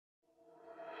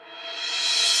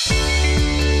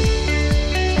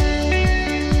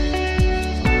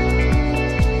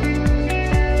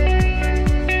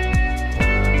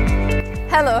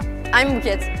Hello, I'm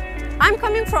Buket. I'm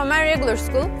coming from my regular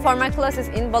school for my classes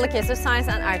in Balıkesir Science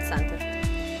and Art Center.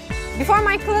 Before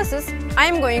my classes, I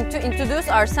am going to introduce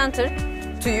our center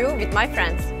to you with my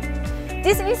friends.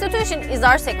 This institution is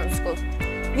our second school.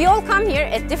 We all come here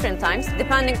at different times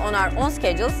depending on our own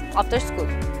schedules after school.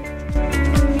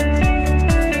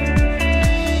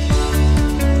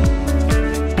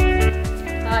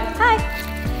 Hi.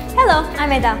 Hello,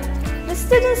 I'm Eda. The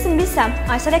students in BİLSEM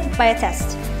are selected by a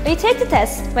test. We take the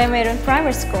test when we're in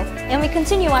primary school and we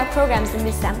continue our programs in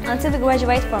BİLSEM until we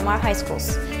graduate from our high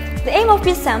schools. The aim of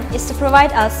BİLSEM is to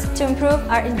provide us to improve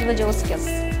our individual skills.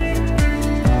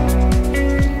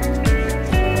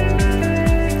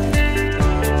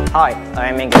 Hi,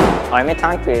 I'm Miguel. I'm a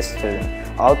 10th grade student.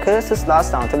 Our classes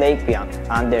last until 8 p.m.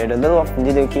 and there are a lot of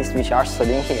little kids which are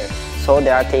studying here. So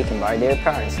they are taken by their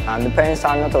parents and the parents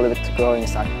are not allowed to go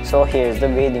inside. So here is the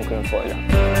waiting room for them.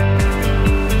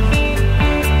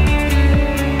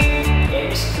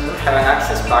 Every student have an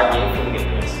access by their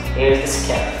fingerprints. Here is the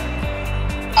scanner.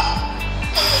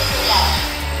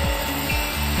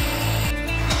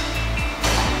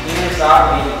 Here is our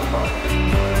waiting room.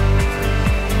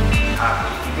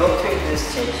 If you go to this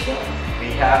station, we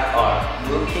have our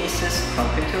bookcases,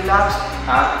 computer labs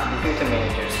and computer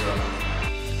manager's room.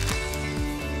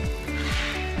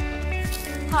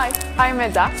 Hi, I'm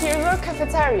Eda. Here is our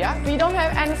cafeteria. We don't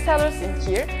have any sellers in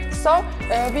here, so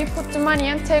we put the money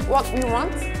and take what we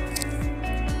want.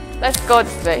 Let's go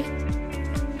this way.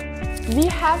 We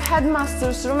have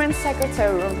headmaster's room and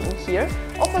secretary room in here.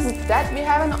 Opposite that, we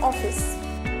have an office.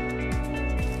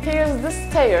 Here's the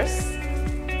stairs.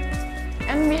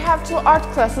 And we have 2 art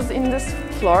classes in this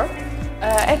floor.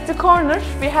 At the corner,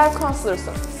 we have counselor's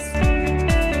office.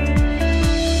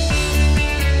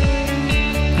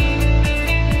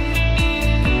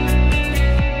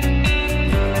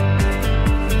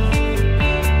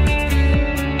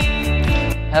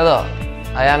 Hello,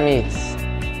 I am Meet,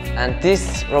 and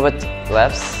this robotic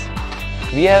labs,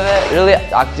 we have a really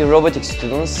active robotic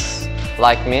students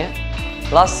like me.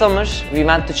 Last summer we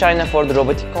went to China for the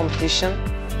robotic competition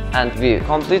and we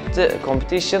completed the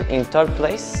competition in 3rd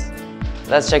place.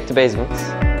 Let's check the basement.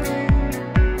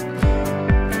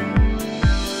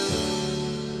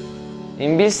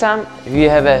 In BİLSEM we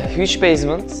have a huge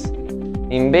basement.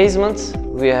 In basement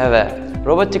we have a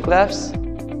robotic labs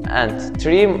and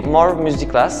 3 more music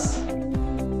class.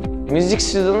 Music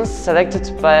students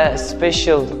selected by a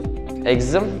special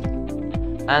exam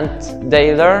and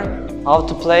they learn how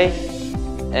to play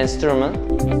instrument.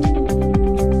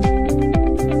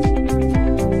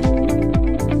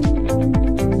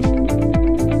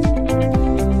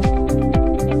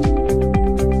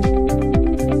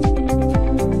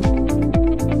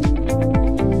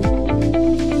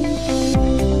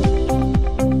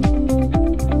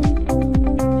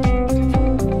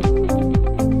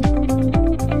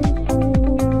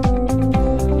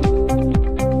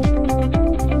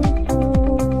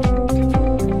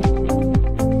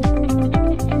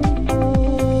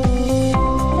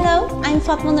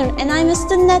 And I'm a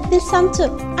student at BİLSEM too.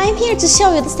 I'm here to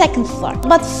show you the 2nd floor.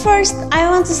 But first, I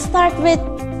want to start with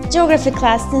geography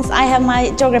class since I have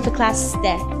my geography classes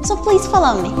there. So please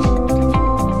follow me.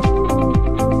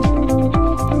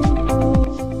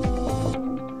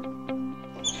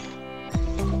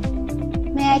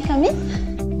 May I come in?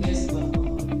 Yes.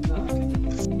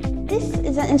 This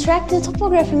is an interactive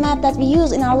topography map that we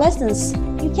use in our lessons.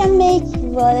 You can make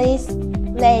valleys,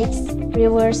 lakes,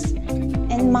 rivers,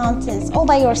 and mountains all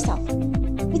by yourself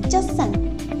with just sand.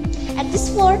 At this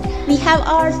floor, we have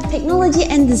our technology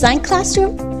and design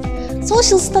classroom,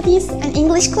 social studies and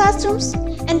English classrooms,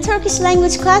 and Turkish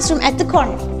language classroom at the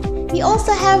corner. We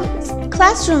also have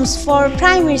classrooms for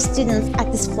primary students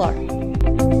at this floor.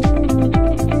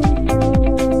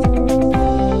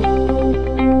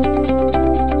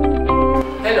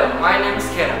 Hello, my name is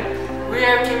Kerem. We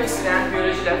have chemistry and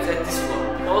biology labs at this floor.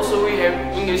 Also, we have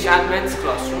English and maths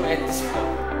classroom at this floor.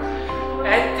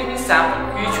 At the BİLSEM,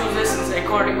 we choose lessons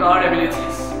according to our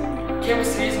abilities.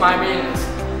 Chemistry is my main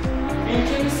lesson. In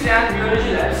chemistry and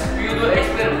biology labs, we do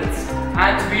experiments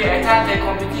and we attend a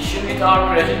competition with our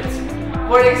project.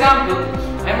 For example,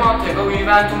 a month ago we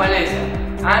went to Malaysia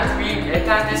and we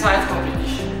attended a science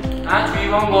competition and we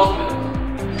won gold medal.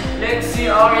 Let's see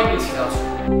our English classroom.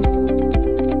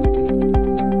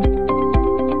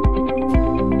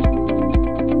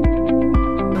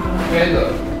 Hello,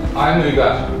 I'm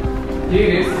Uygar.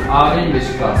 Here is our English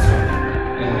classroom.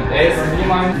 As we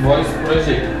my voice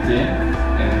project team,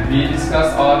 we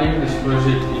discuss our English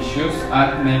project issues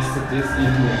and make studies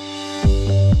in here.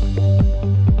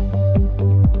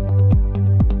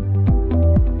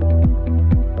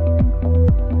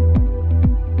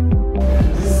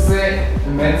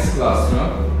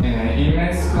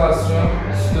 classroom,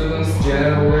 students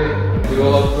generally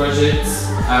develop projects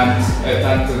and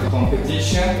attend the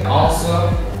competition.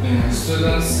 Also,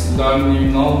 students learn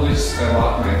new knowledge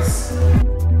about maths.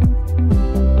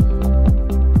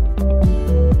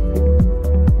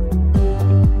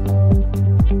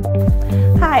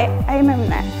 Hi, I'm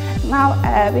Emine. Now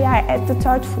we are at the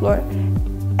 3rd floor.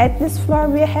 At this floor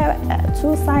we have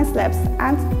 2 science labs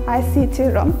and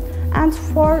ICT room and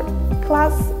 4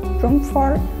 classroom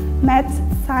for math,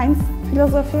 science,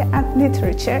 philosophy and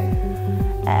literature.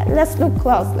 Let's look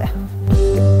closely.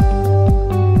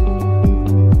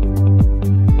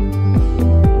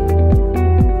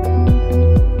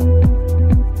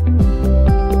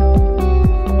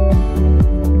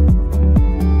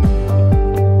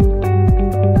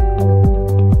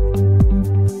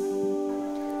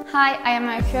 Hi, I am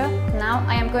Öykü. Now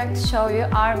I am going to show you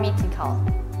our meeting hall.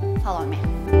 Follow me.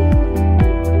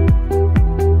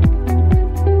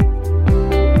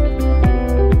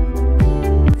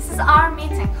 This is our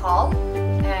meeting hall.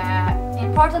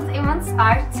 Important events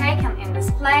are taken in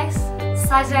this place,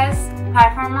 such as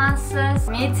performances,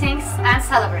 meetings and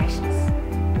celebrations.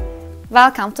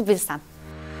 Welcome to BİLSEM.